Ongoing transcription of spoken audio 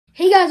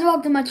Hey guys,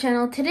 welcome to my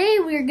channel. Today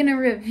we're gonna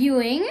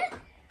reviewing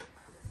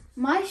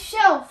my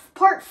shelf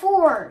part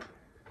 4.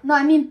 No,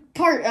 I mean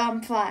part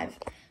 5.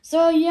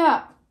 So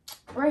yeah,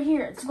 right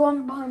here. It's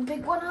going behind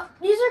big one up.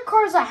 These are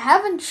cars I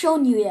haven't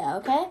shown you yet,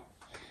 okay?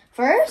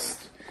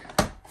 First,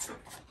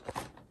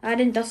 I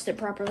didn't dust it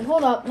properly.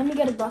 Hold up, let me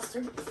get a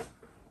duster.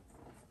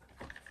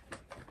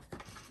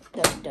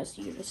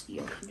 Dusty.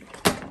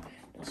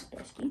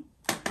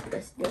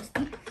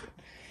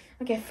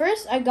 Okay,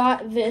 first I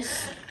got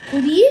this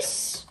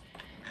police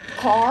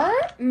car,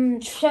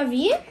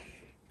 Chevy.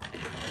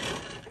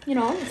 You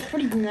know, it's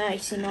pretty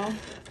nice, you know.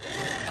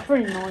 It's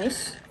pretty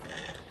nice.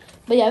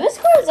 But yeah, this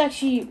car is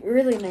actually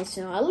really nice,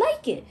 you know. I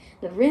like it.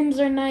 The rims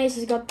are nice.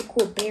 It's got the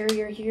cool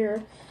barrier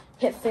here.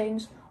 Hit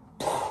things.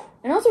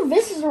 And also,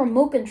 this is a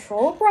remote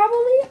control,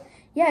 probably.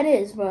 Yeah, it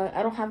is, but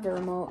I don't have the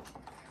remote.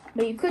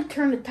 But you could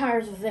turn the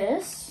tires with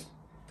this.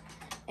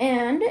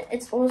 And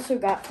it's also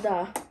got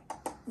the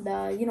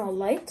you know,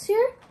 lights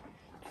here.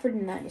 It's pretty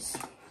nice.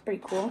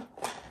 Pretty cool.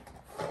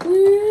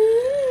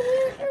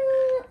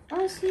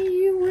 I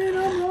see you when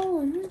I'm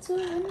rolling.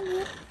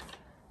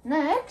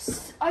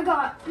 Next, I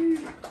got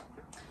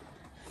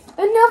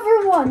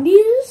another one.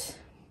 These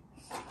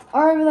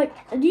are like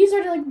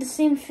the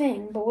same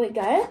thing, but wait,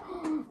 guys.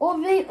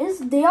 Oh,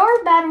 they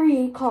are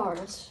battery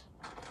cars.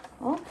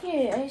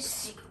 Okay, I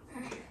see.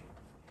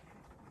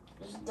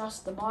 Just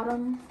dust the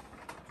bottom.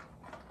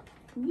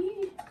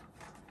 Yeah.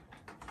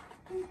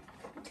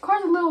 The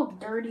car's a little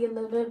dirty,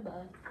 but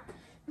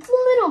it's a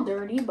little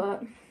dirty,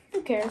 but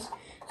who cares?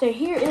 So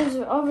here is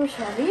the other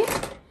Chevy.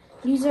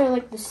 These are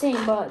like the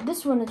same, but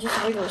this one is just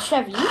a regular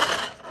Chevy.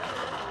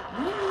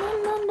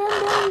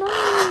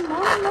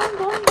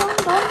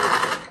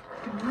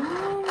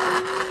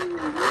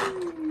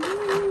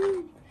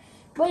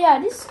 But yeah,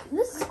 this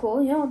is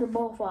cool. You know, they're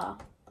both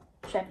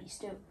Chevys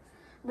too.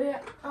 But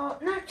yeah,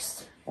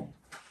 next,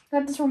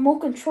 got this remote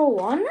control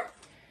one.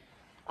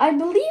 I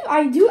believe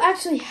I do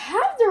actually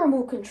have the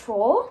remote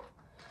control,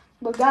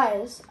 but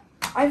guys,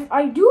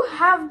 I do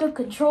have the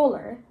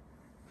controller.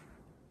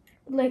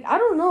 Like, I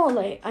don't know,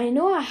 like, I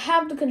know I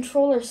have the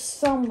controller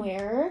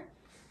somewhere.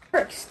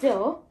 Works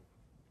still.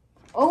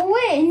 Oh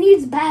wait, it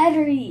needs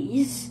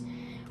batteries.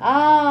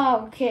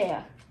 Ah,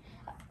 okay.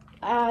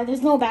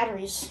 There's no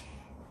batteries.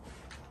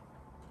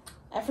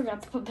 I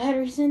forgot to put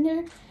batteries in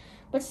there.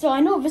 But still,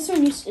 I know this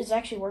one is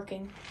actually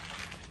working.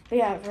 But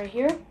yeah, right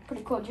here,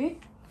 pretty cool, G.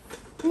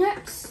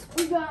 Next,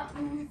 we got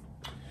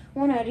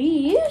one of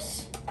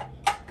these.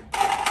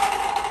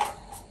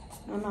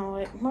 Oh no,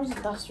 wait, where's the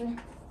duster?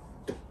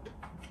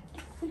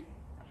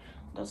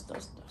 Dust.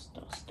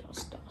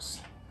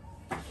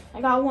 I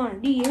got one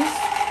of these.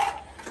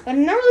 But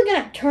I'm not really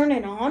gonna turn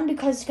it on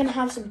because it's gonna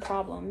have some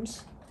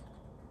problems.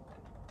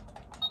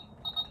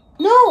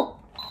 No!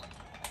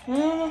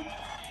 No.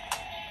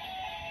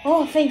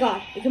 Oh, thank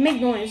God. It can make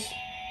noise.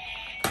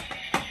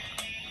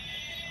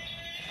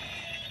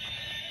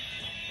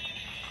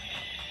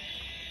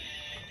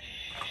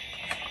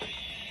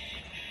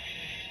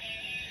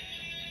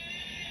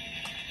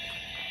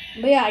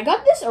 But yeah, I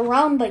got this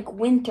around like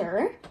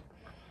winter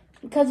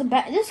because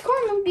this car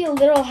might be a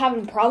little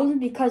having problems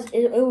because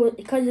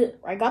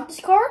I got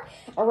this car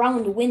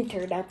around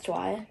winter. That's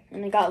why,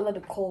 and it got a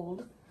little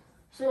cold.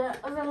 So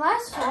the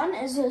last one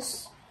is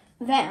this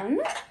van.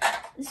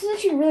 This is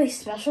actually a really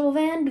special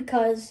van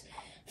because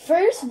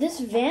first this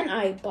van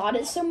I bought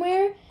it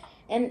somewhere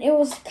and it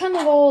was kind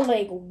of all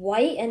like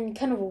white and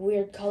kind of a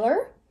weird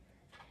color.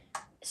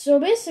 So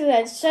basically,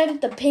 I decided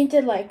to paint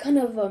it like kind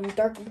of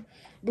dark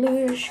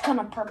bluish, kind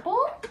of purple.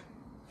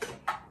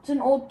 It's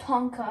an old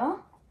Tonka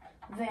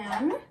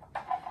van.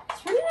 It's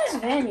a pretty nice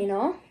van, you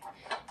know.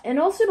 And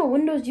also the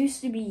windows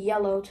used to be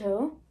yellow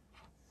too.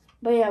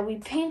 But yeah, we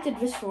painted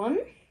this one.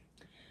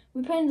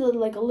 We painted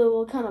like a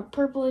little kind of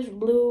purplish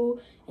blue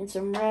and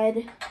some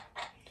red.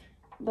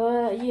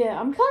 But yeah,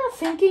 I'm kind of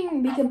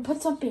thinking we can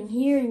put something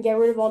here and get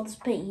rid of all this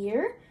paint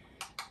here.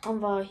 Here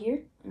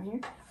and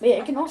here. But yeah,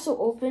 it can also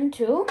open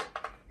too.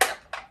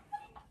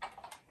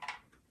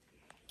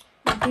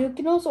 You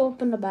can also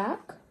open the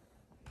back.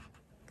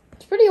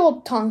 It's pretty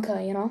old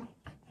Tonka, you know.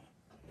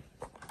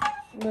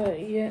 But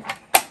yeah.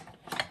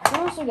 And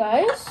also,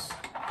 guys,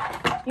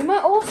 you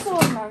might also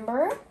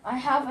remember I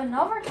have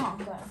another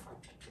Tonka.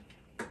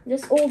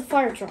 This old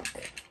fire truck.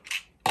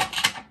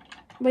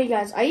 But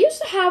guys, I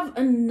used to have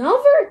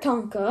another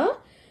Tonka.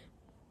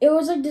 It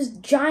was like this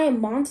giant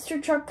monster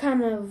truck,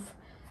 kind of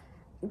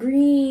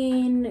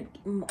green,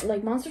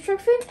 like monster truck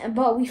thing.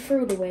 But we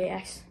threw it away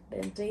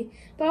accidentally.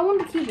 But I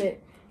wanted to keep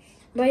it.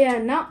 But yeah,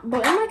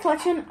 but in my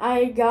collection,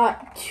 I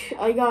got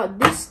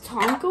this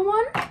Tonka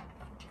one,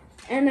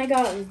 and I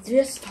got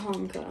this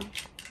Tonka.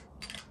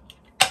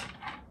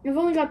 I've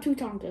only got 2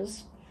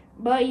 Tonkas,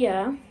 but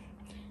yeah,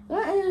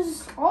 that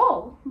is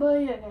all.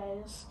 But yeah,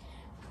 guys,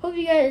 hope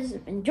you guys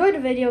enjoyed the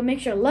video. Make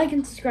sure to like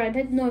and subscribe,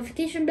 hit the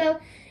notification bell,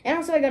 and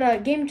also I got a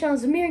game channel,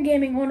 Zamir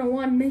Gaming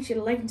 101. Make sure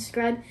to like and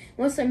subscribe.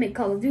 Also, I make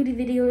Call of Duty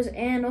videos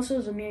and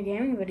also Zamir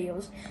Gaming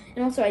videos,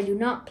 and also I do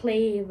not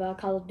play the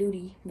Call of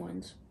Duty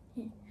ones.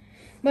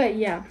 But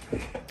yeah,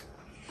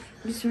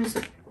 Just miss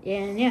it.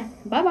 Yeah.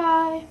 Bye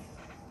bye.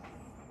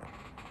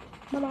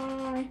 Bye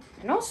bye.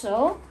 And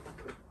also,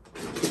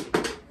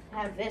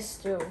 I have this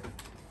too.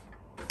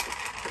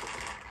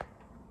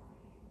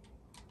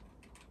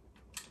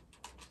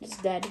 It's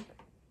dead.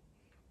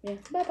 Yeah.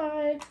 Bye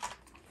bye.